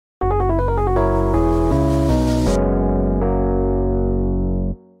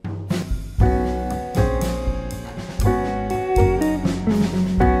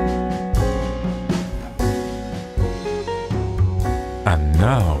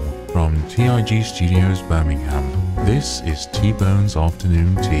From TIG Studios Birmingham, this is T-Bone's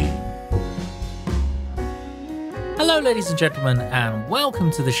Afternoon Tea. Hello ladies and gentlemen, and welcome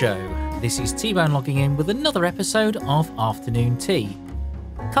to the show. This is T-Bone logging in with another episode of Afternoon Tea.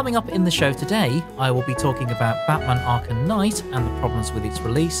 Coming up in the show today, I will be talking about Batman Arkham Knight and the problems with its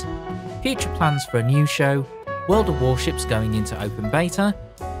release, future plans for a new show, World of Warships going into open beta,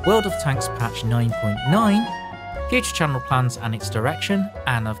 World of Tanks patch 9.9, future channel plans and its direction,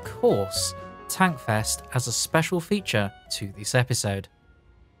 and of course, Tankfest as a special feature to this episode.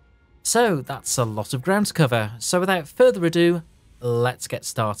 So that's a lot of ground to cover, so without further ado, let's get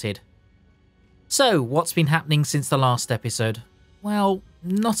started. So what's been happening since the last episode? Well,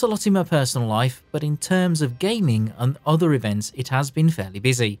 not a lot in my personal life, but in terms of gaming and other events it has been fairly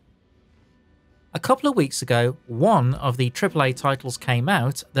busy. A couple of weeks ago, one of the AAA titles came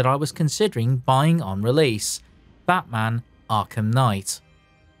out that I was considering buying on release, Batman Arkham Knight.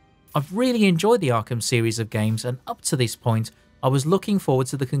 I've really enjoyed the Arkham series of games, and up to this point I was looking forward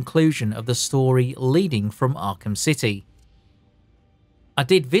to the conclusion of the story leading from Arkham City. I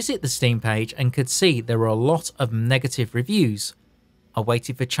did visit the Steam page and could see there were a lot of negative reviews. I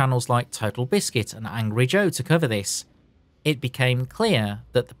waited for channels like Total Biscuit and Angry Joe to cover this. It became clear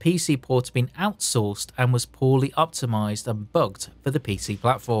that the PC port had been outsourced and was poorly optimised and bugged for the PC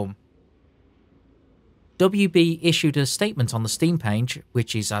platform. WB issued a statement on the Steam page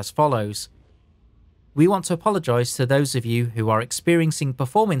which is as follows. We want to apologise to those of you who are experiencing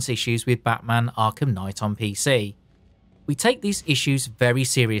performance issues with Batman Arkham Knight on PC. We take these issues very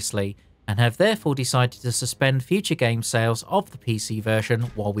seriously and have therefore decided to suspend future game sales of the PC version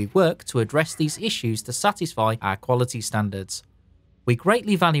while we work to address these issues to satisfy our quality standards. We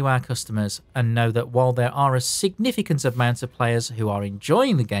greatly value our customers and know that while there are a significant amount of players who are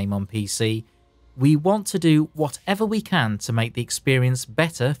enjoying the game on PC, we want to do whatever we can to make the experience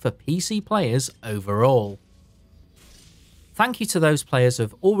better for PC players overall. Thank you to those players who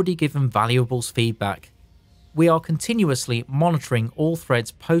have already given valuable feedback. We are continuously monitoring all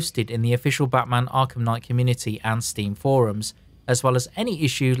threads posted in the official Batman Arkham Knight community and Steam forums, as well as any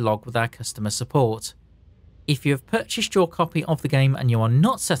issue logged with our customer support. If you have purchased your copy of the game and you are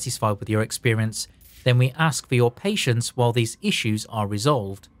not satisfied with your experience, then we ask for your patience while these issues are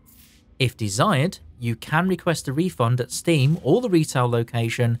resolved. If desired, you can request a refund at Steam or the retail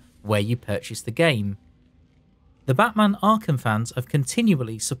location where you purchased the game. The Batman Arkham fans have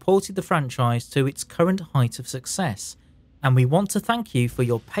continually supported the franchise to its current height of success, and we want to thank you for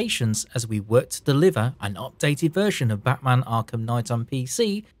your patience as we work to deliver an updated version of Batman Arkham Knight on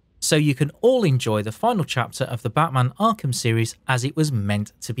PC so you can all enjoy the final chapter of the Batman Arkham series as it was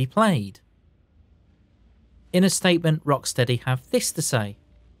meant to be played. In a statement, Rocksteady have this to say.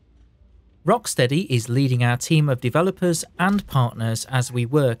 Rocksteady is leading our team of developers and partners as we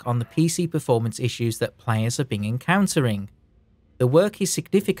work on the PC performance issues that players have been encountering. The work is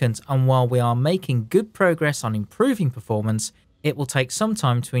significant, and while we are making good progress on improving performance, it will take some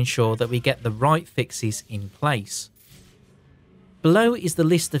time to ensure that we get the right fixes in place. Below is the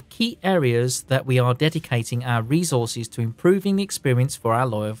list of key areas that we are dedicating our resources to improving the experience for our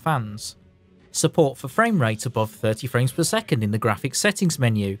loyal fans. Support for frame rate above 30 frames per second in the graphics settings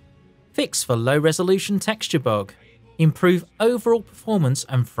menu. Fix for low resolution texture bug, improve overall performance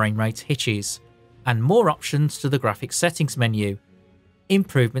and frame rate hitches, and more options to the graphics settings menu,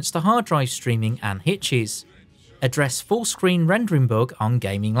 improvements to hard drive streaming and hitches, address full screen rendering bug on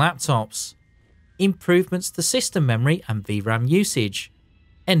gaming laptops, improvements to system memory and VRAM usage,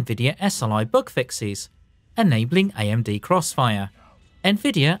 NVIDIA SLI bug fixes, enabling AMD Crossfire,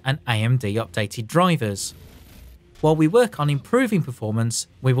 NVIDIA and AMD updated drivers. While we work on improving performance,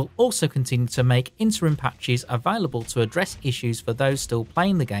 we will also continue to make interim patches available to address issues for those still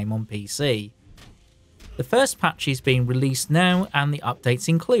playing the game on PC. The first patch is being released now, and the updates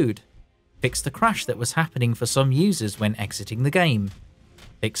include: fix the crash that was happening for some users when exiting the game,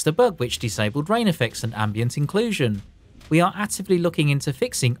 fix the bug which disabled rain effects and ambient inclusion. We are actively looking into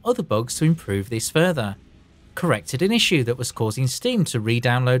fixing other bugs to improve this further. Corrected an issue that was causing Steam to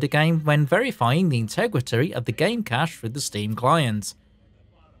re-download a game when verifying the integrity of the game cache through the Steam client.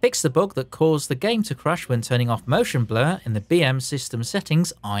 Fix the bug that caused the game to crash when turning off motion blur in the BM system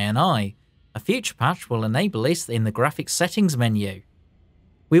settings INI. A future patch will enable this in the graphics settings menu.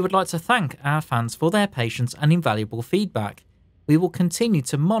 We would like to thank our fans for their patience and invaluable feedback. We will continue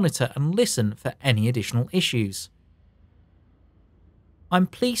to monitor and listen for any additional issues. I'm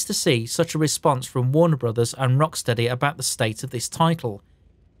pleased to see such a response from Warner Bros. And Rocksteady about the state of this title.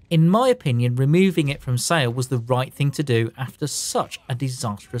 In my opinion, removing it from sale was the right thing to do after such a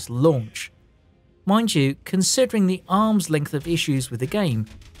disastrous launch. Mind you, considering the arm's length of issues with the game,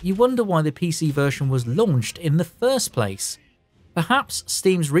 you wonder why the PC version was launched in the first place. Perhaps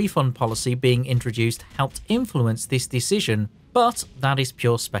Steam's refund policy being introduced helped influence this decision, but that is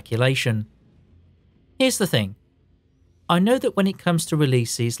pure speculation. Here's the thing. I know that when it comes to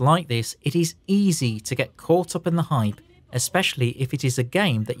releases like this, it is easy to get caught up in the hype, especially if it is a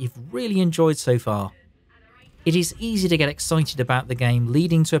game that you've really enjoyed so far. It is easy to get excited about the game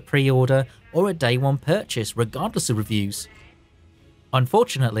leading to a pre-order or a day one purchase regardless of reviews.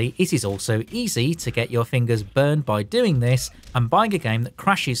 Unfortunately, it is also easy to get your fingers burned by doing this and buying a game that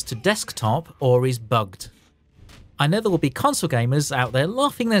crashes to desktop or is bugged. I know there will be console gamers out there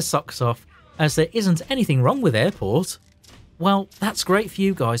laughing their socks off as there isn't anything wrong with Airport. Well, that's great for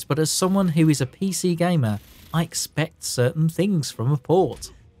you guys, but as someone who is a PC gamer, I expect certain things from a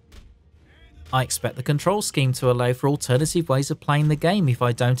port. I expect the control scheme to allow for alternative ways of playing the game if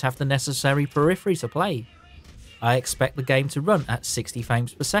I don't have the necessary periphery to play. I expect the game to run at 60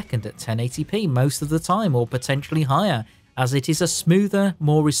 frames per second at 1080p most of the time, or potentially higher, as it is a smoother,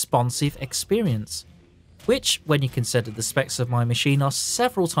 more responsive experience. Which, when you consider the specs of my machine are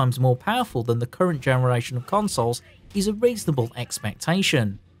several times more powerful than the current generation of consoles, is a reasonable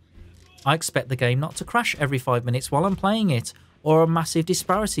expectation. I expect the game not to crash every 5 minutes while I'm playing it, or a massive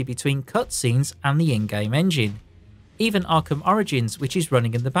disparity between cutscenes and the in-game engine. Even Arkham Origins, which is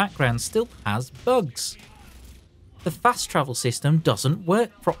running in the background, still has bugs. The fast travel system doesn't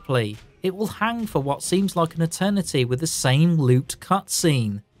work properly. It will hang for what seems like an eternity with the same looped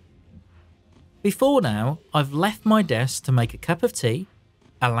cutscene. Before now, I've left my desk to make a cup of tea,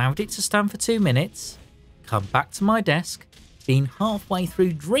 allowed it to stand for 2 minutes, come back to my desk, been halfway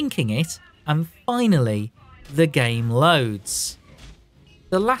through drinking it, and finally, the game loads.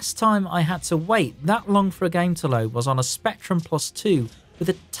 The last time I had to wait that long for a game to load was on a Spectrum Plus 2 with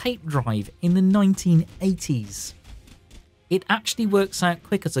a tape drive in the 1980s. It actually works out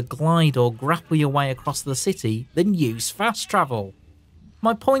quicker to glide or grapple your way across the city than use fast travel.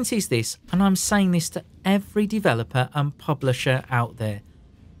 My point is this, and I'm saying this to every developer and publisher out there.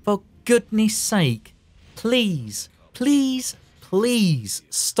 For goodness sake, please, please, please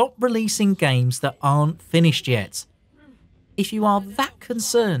stop releasing games that aren't finished yet. If you are that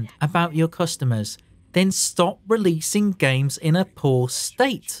concerned about your customers, then stop releasing games in a poor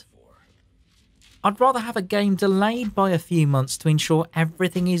state. I'd rather have a game delayed by a few months to ensure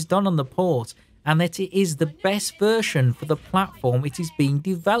everything is done on the port and that it is the best version for the platform it is being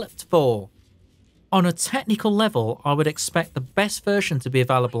developed for. On a technical level, I would expect the best version to be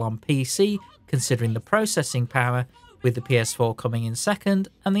available on PC, considering the processing power, with the PS4 coming in second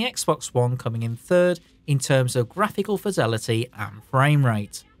and the Xbox One coming in third in terms of graphical fidelity and frame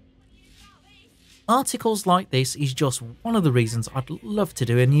rate. Articles like this is just one of the reasons I'd love to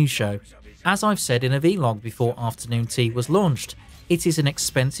do a news show. As I've said in a vlog before Afternoon Tea was launched, it is an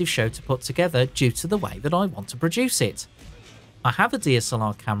expensive show to put together due to the way that I want to produce it. I have a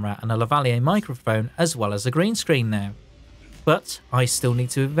DSLR camera and a lavalier microphone as well as a green screen now. But I still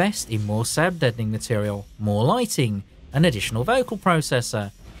need to invest in more sound deadening material, more lighting, an additional vocal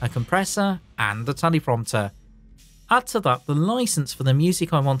processor, a compressor and a teleprompter. Add to that the license for the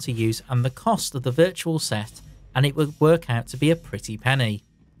music I want to use and the cost of the virtual set, and it would work out to be a pretty penny.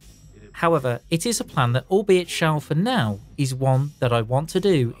 However, it is a plan that, albeit shall for now, is one that I want to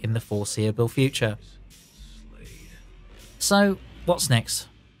do in the foreseeable future. So, what's next?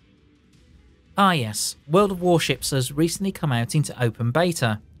 Ah yes, World of Warships has recently come out into open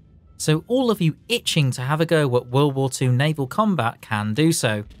beta, so all of you itching to have a go at World War II naval combat can do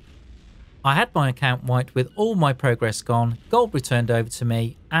so. I had my account wiped with all my progress gone, gold returned over to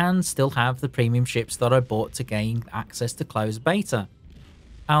me, and still have the premium ships that I bought to gain access to closed beta.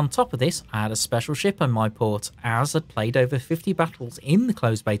 On top of this, I had a special ship on my port, as I'd played over 50 battles in the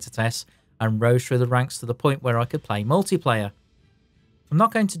closed beta test and rose through the ranks to the point where I could play multiplayer. I'm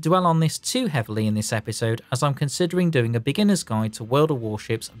not going to dwell on this too heavily in this episode, as I'm considering doing a beginner's guide to World of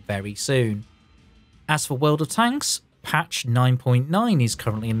Warships very soon. As for World of Tanks, patch 9.9 is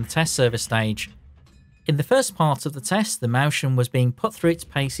currently in the test server stage. In the first part of the test, the motion was being put through its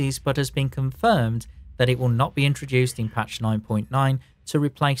paces, but has been confirmed that it will not be introduced in patch 9.9 to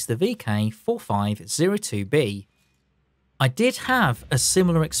replace the VK4502B. I did have a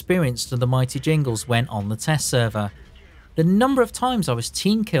similar experience to the Mighty Jingles when on the test server. The number of times I was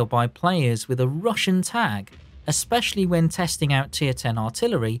team killed by players with a Russian tag, especially when testing out tier 10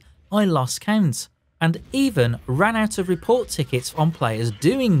 artillery, I lost count, and even ran out of report tickets on players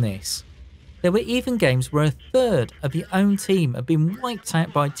doing this. There were even games where a third of your own team had been wiped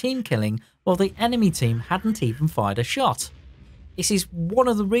out by team killing while the enemy team hadn't even fired a shot. This is one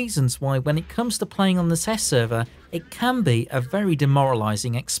of the reasons why when it comes to playing on the test server, it can be a very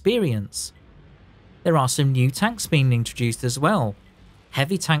demoralising experience. There are some new tanks being introduced as well.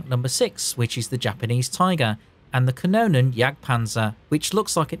 Heavy Tank number 6, which is the Japanese Tiger, and the Kanonen Jagdpanzer, which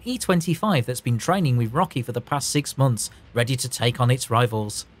looks like an E-25 that's been training with Rocky for the past 6 months, ready to take on its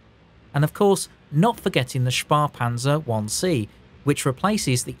rivals. And of course, not forgetting the Sparpanzer 1C, which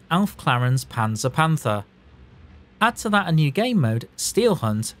replaces the Alf Clarens Panzer Panther. Add to that a new game mode, Steel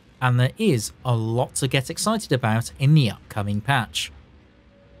Hunt, and there is a lot to get excited about in the upcoming patch.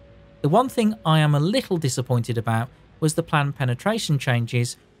 The one thing I am a little disappointed about was the planned penetration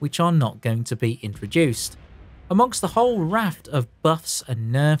changes, which are not going to be introduced. Amongst the whole raft of buffs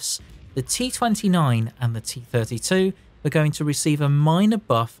and nerfs, the T29 and the T32 are going to receive a minor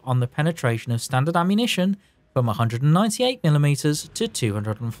buff on the penetration of standard ammunition from 198mm to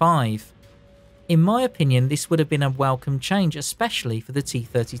 205. In my opinion, this would have been a welcome change, especially for the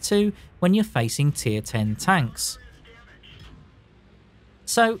T32 when you're facing tier 10 tanks.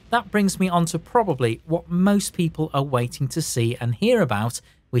 So that brings me on to probably what most people are waiting to see and hear about,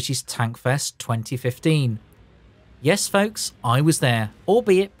 which is Tankfest 2015. Yes folks, I was there,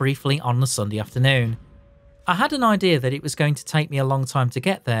 albeit briefly on a Sunday afternoon. I had an idea that it was going to take me a long time to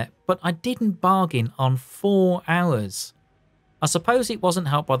get there, but I didn't bargain on 4 hours. I suppose it wasn't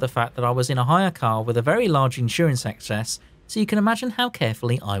helped by the fact that I was in a hire car with a very large insurance excess, so you can imagine how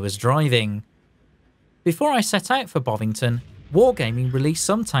carefully I was driving. Before I set out for Bovington, Wargaming released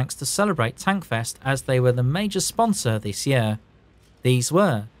some tanks to celebrate Tankfest as they were the major sponsor this year. These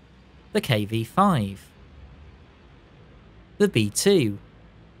were the KV-5, the B2,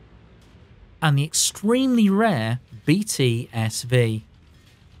 and the extremely rare BT-SV.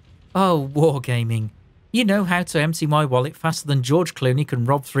 Oh, Wargaming. You know how to empty my wallet faster than George Clooney can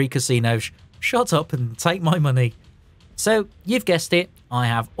rob 3 casinos. Shut up and take my money. So, you've guessed it, I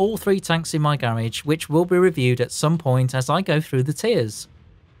have all 3 tanks in my garage, which will be reviewed at some point as I go through the tiers.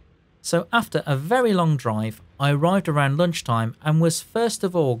 So after a very long drive, I arrived around lunchtime and was first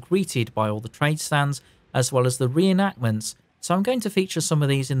of all greeted by all the trade stands as well as the reenactments, so I'm going to feature some of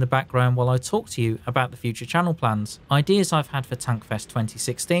these in the background while I talk to you about the future channel plans, ideas I've had for Tankfest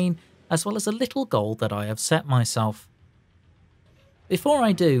 2016, as well as a little goal that I have set myself. Before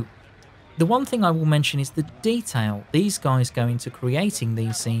I do, the one thing I will mention is the detail these guys go into creating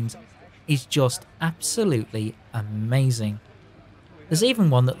these scenes is just absolutely amazing. There's even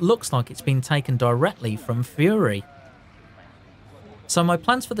one that looks like it's been taken directly from Fury. So my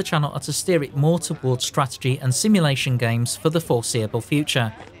plans for the channel are to steer it more towards strategy and simulation games for the foreseeable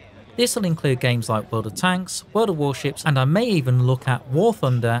future. This will include games like World of Tanks, World of Warships, and I may even look at War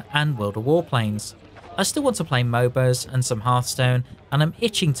Thunder and World of Warplanes. I still want to play MOBAs and some Hearthstone, and I'm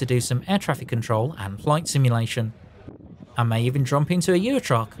itching to do some air traffic control and flight simulation. I may even jump into a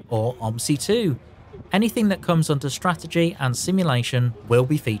Eurotrack or OMSI 2. Anything that comes under strategy and simulation will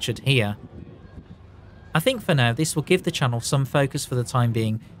be featured here. I think for now this will give the channel some focus for the time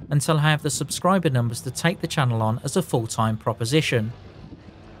being until I have the subscriber numbers to take the channel on as a full-time proposition.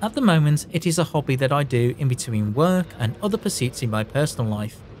 At the moment it is a hobby that I do in between work and other pursuits in my personal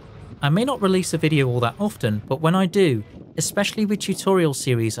life. I may not release a video all that often, but when I do, especially with tutorial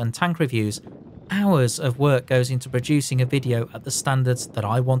series and tank reviews, hours of work goes into producing a video at the standards that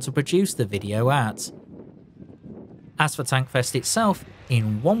I want to produce the video at. As for Tankfest itself,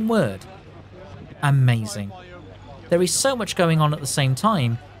 in one word, amazing. There is so much going on at the same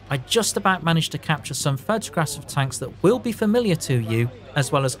time, I just about managed to capture some photographs of tanks that will be familiar to you,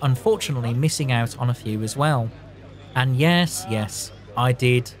 as well as unfortunately missing out on a few as well. And yes, I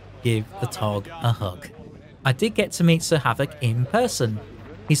did give the Tog a hug. I did get to meet Sir Havoc in person.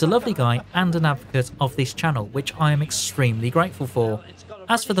 He's a lovely guy and an advocate of this channel, which I am extremely grateful for.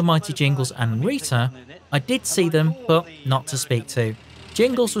 As for the mighty Jingles and Rita, I did see them, but not to speak to.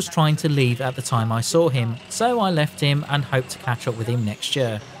 Jingles was trying to leave at the time I saw him, so I left him and hope to catch up with him next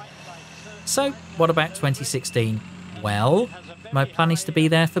year. So, what about 2016? Well, my plan is to be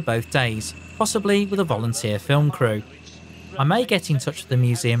there for both days, possibly with a volunteer film crew. I may get in touch with the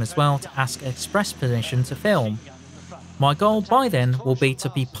museum as well to ask express permission to film. My goal by then will be to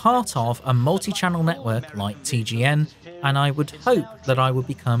be part of a multi-channel network like TGN, and I would hope that I will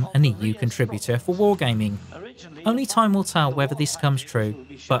become an EU contributor for Wargaming. Only time will tell whether this comes true,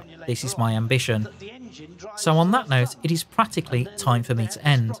 but this is my ambition. So on that note, it is practically time for me to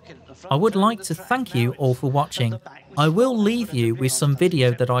end. I would like to thank you all for watching. I will leave you with some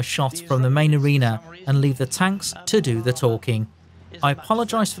video that I shot from the main arena and leave the tanks to do the talking. I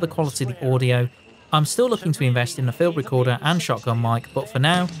apologise for the quality of the audio. I'm still looking to invest in a field recorder and shotgun mic, but for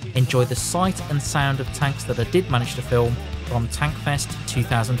now, enjoy the sight and sound of tanks that I did manage to film from Tankfest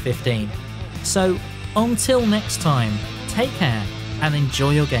 2015. So, until next time, take care and enjoy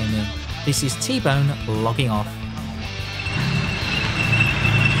your gaming. This is T-Bone logging off.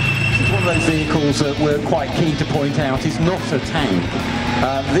 One of those vehicles that we're quite keen to point out is not a tank.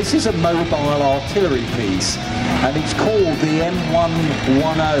 This is a mobile artillery piece, and it's called the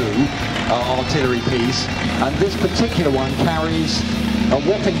M110 artillery piece, and this particular one carries a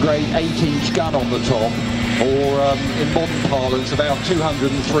whopping great 8-inch gun on the top, or in modern parlance about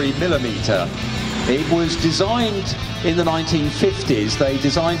 203mm. It was designed in the 1950s. They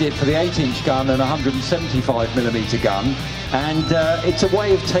designed it for the 8-inch gun and 175mm gun, and it's a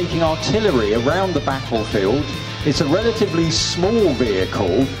way of taking artillery around the battlefield. It's a relatively small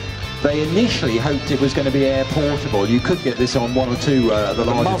vehicle. They initially hoped it was going to be air portable. You could get this on one or two the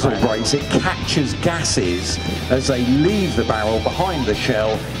muzzle brakes. It captures gases as they leave the barrel behind the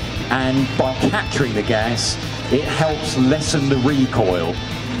shell, and by capturing the gas, it helps lessen the recoil.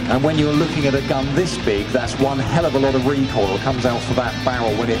 And when you're looking at a gun this big, that's one hell of a lot of recoil comes out for that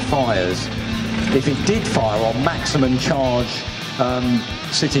barrel when it fires. If it did fire on maximum charge,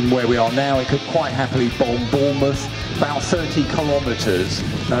 sitting where we are now, it could quite happily bomb Bournemouth. About 30 kilometres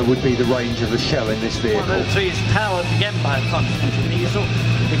would be the range of the shell in this vehicle. 103 is powered again by a continental diesel.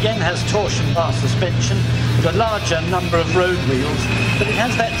 Again has torsion bar suspension with a larger number of road wheels, but it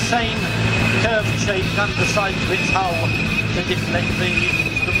has that same curved shaped underside to its hull to deflect the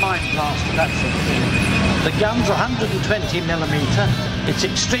mine blast and that sort of thing. The gun's 120mm. It's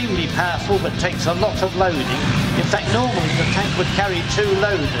extremely powerful but takes a lot of loading. In fact, normally the tank would carry 2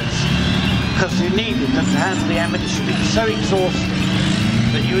 loaders because you needed them to handle the ammunition. It's so exhausting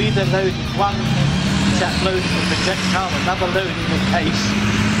that you either load one chap loading the projectile, another loading the case,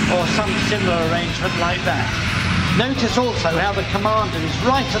 or some similar arrangement like that. Notice also how the commander is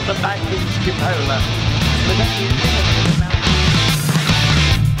right at the back in his cupola.